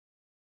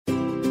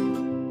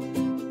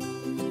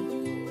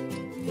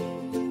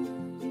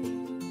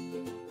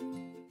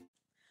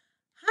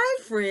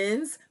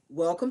friends.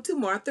 Welcome to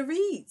Martha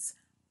Reads.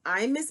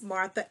 I'm Miss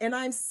Martha, and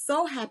I'm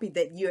so happy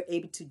that you're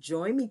able to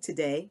join me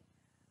today.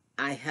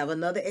 I have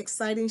another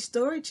exciting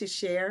story to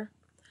share.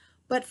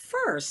 But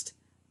first,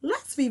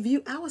 let's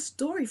review our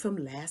story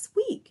from last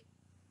week.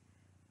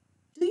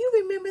 Do you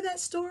remember that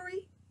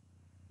story?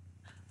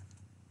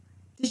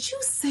 Did you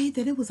say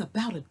that it was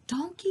about a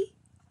donkey?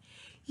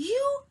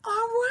 You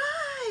are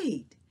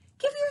right.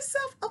 Give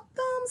yourself a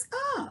thumbs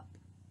up.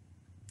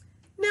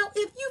 Now,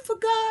 if you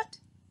forgot,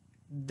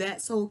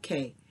 that's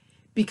okay,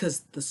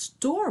 because the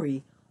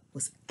story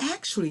was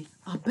actually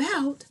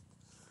about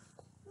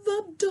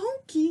the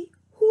donkey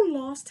who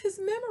lost his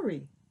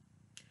memory.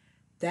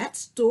 That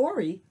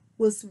story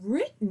was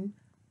written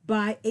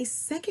by a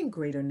second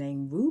grader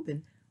named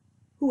Reuben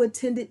who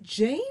attended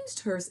James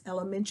Hurst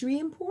Elementary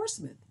in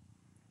Portsmouth.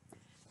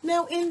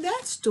 Now, in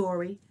that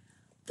story,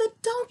 the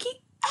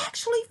donkey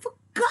actually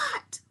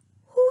forgot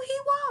who he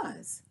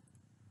was.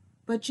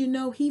 But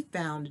he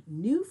found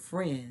new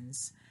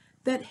friends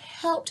that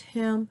helped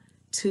him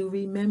to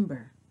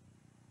remember.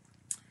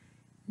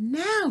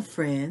 Now,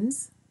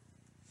 friends,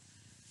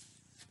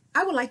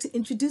 I would like to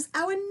introduce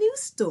our new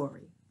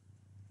story.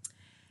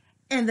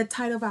 And the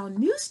title of our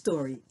new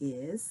story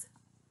is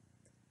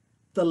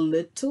The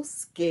Little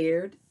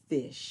Scared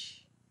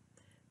Fish.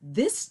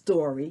 This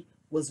story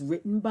was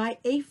written by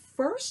a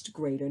first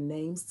grader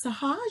named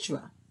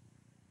Sahajra.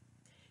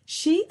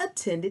 She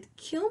attended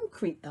Kiln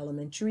Creek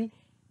Elementary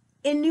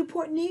in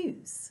Newport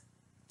News.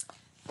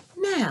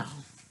 Now,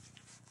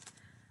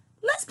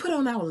 let's put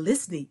on our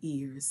listening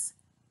ears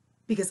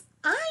because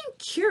I'm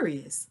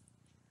curious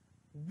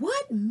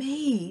what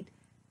made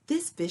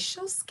this fish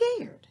so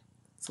scared.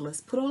 So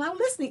let's put on our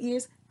listening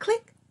ears.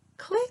 Click,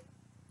 click,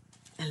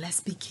 and let's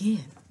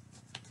begin.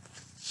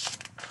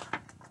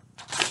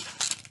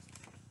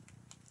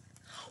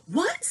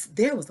 Once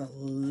there was a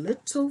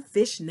little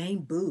fish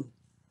named Boo.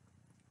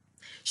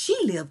 She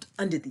lived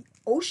under the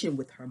ocean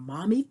with her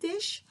mommy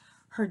fish,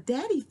 her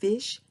daddy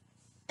fish,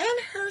 and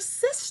her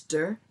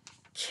sister,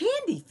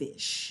 Candy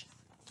Fish.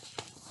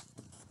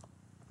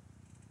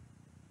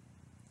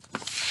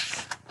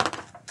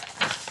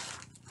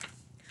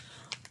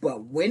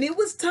 But when it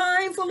was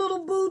time for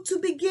little Boo to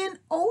begin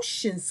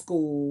ocean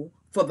school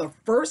for the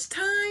first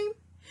time,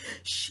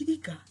 she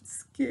got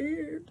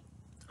scared.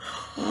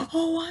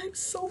 Oh, I'm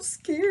so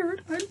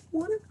scared. I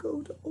want to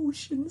go to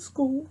ocean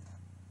school.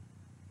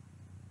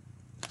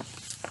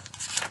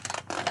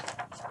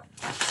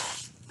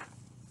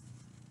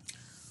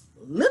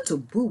 Little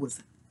Boo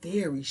was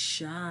very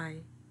shy,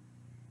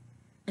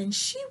 and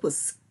she was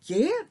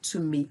scared to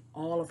meet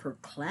all of her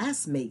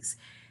classmates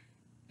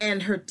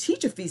and her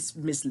teacher,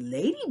 Miss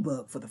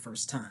Ladybug, for the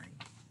first time.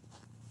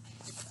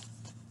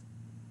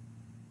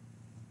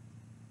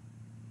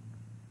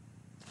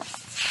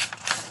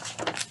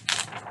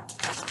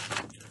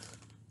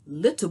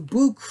 Little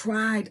Boo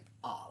cried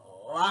a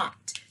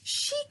lot.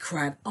 She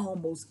cried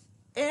almost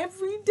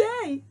every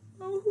day.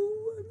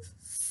 Oh, I'm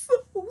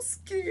so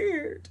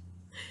scared.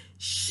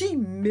 She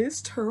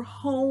missed her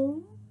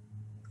home.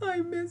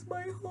 I miss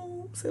my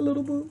home, said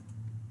Little Boo.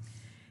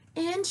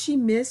 And she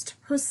missed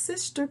her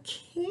sister,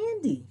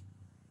 Candy.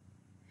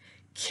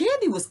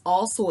 Candy was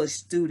also a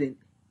student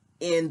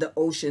in the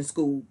ocean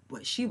school,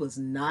 but she was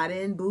not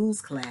in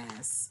Boo's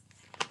class.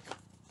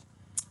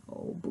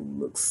 Oh, Boo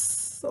looks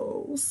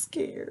so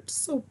scared,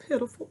 so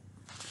pitiful.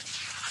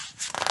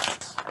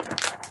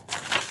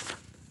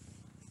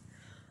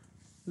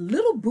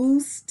 Little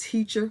Boo's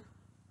teacher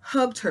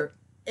hugged her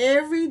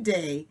every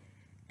day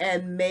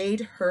and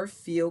made her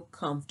feel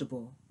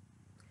comfortable.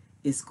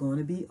 It's going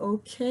to be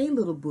okay,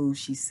 Little Boo,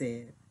 she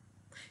said.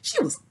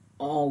 She was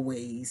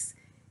always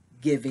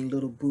giving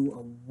Little Boo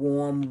a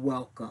warm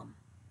welcome.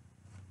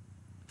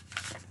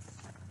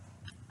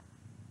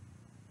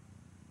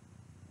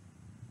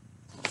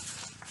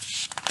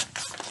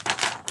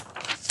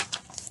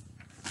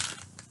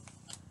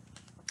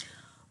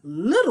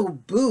 Little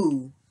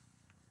Boo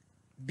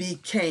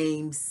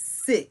became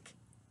sick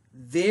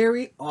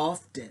very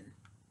often.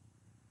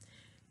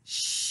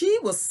 She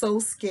was so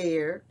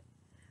scared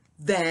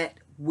that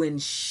when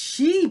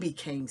she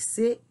became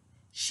sick,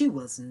 she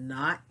was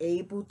not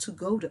able to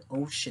go to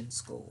ocean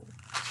school.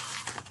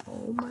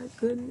 Oh my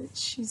goodness,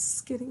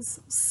 she's getting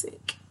so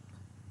sick.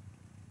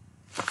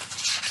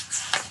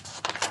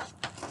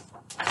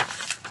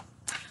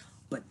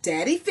 But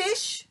Daddy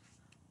Fish,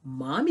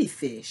 Mommy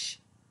Fish,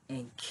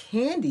 and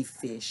Candy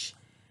Fish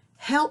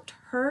helped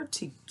her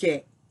to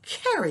get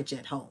carriage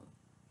at home.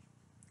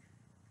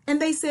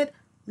 And they said,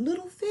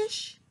 Little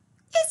Fish,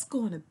 it's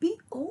going to be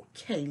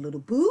okay, Little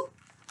Boo.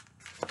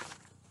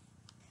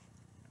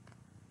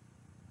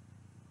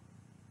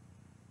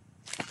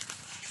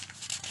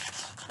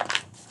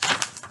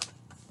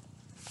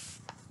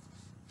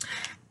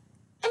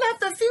 And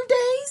after a few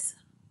days,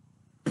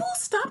 Boo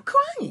stopped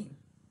crying.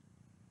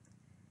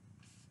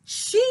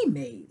 She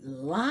made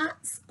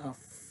lots of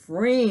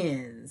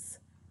friends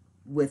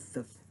with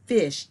the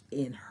fish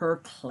in her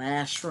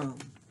classroom.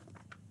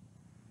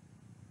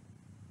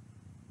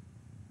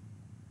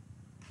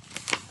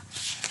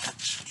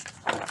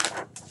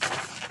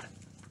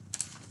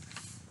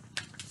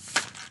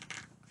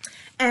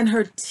 And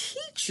her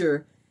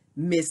teacher,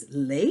 Miss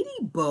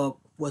Ladybug,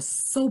 was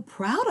so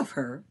proud of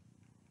her.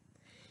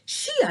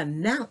 She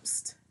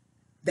announced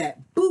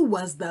that Boo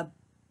was the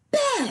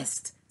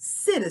best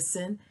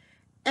citizen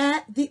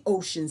at the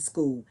ocean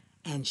school,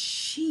 and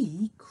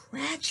she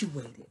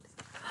graduated.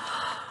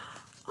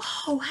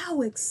 Oh,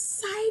 how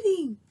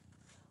exciting!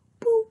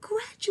 Boo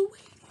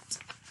graduated.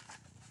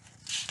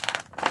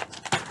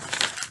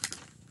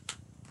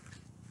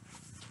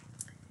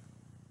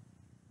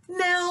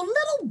 Now,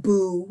 little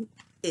Boo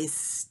is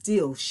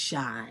still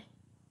shy,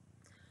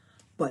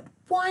 but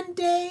one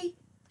day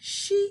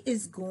she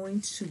is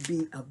going to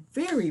be a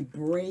very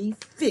brave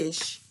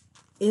fish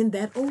in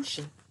that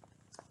ocean.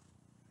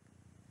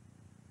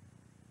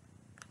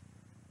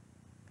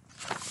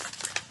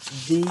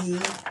 The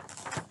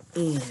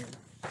end.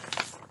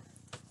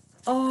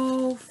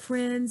 Oh,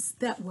 friends,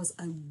 that was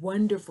a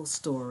wonderful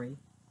story.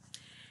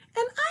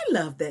 And I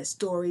love that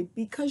story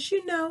because,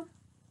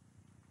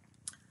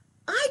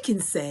 I can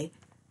say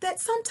that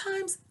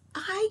sometimes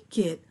I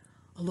get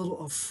a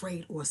little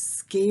afraid or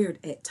scared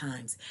at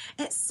times,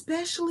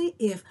 especially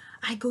if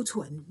I go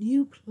to a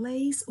new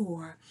place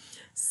or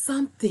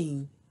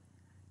something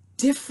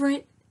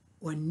different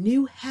or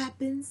new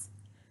happens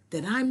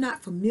that I'm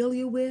not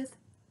familiar with.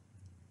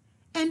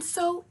 And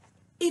so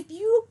if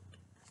you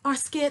are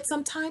scared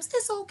sometimes,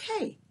 it's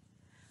okay.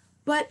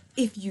 But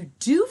if you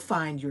do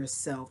find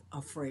yourself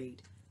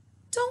afraid,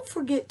 don't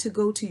forget to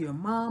go to your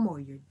mom or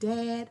your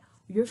dad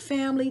or your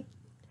family.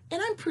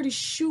 And I'm pretty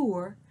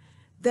sure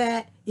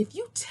that if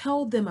you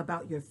tell them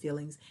about your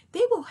feelings,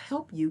 they will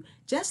help you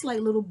just like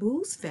little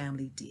Boo's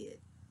family did,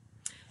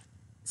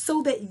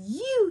 so that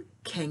you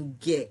can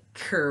get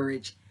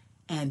courage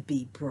and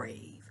be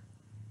brave.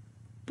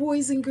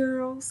 Boys and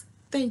girls,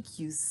 thank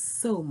you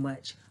so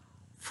much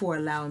for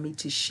allowing me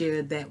to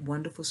share that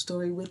wonderful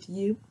story with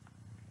you.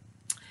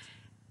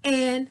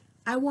 And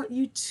I want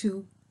you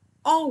to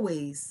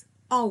always,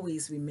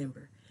 always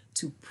remember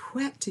to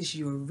practice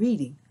your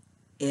reading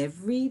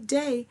every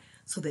day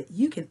so that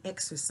you can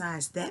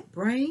exercise that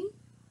brain,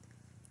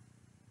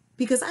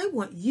 because I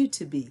want you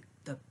to be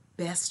the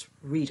best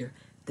reader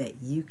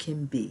that you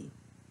can be.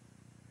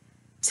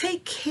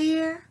 Take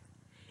care.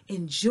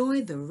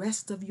 Enjoy the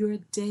rest of your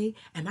day,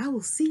 and I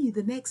will see you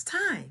the next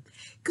time.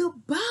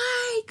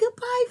 Goodbye.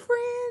 Goodbye,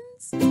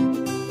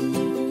 friends.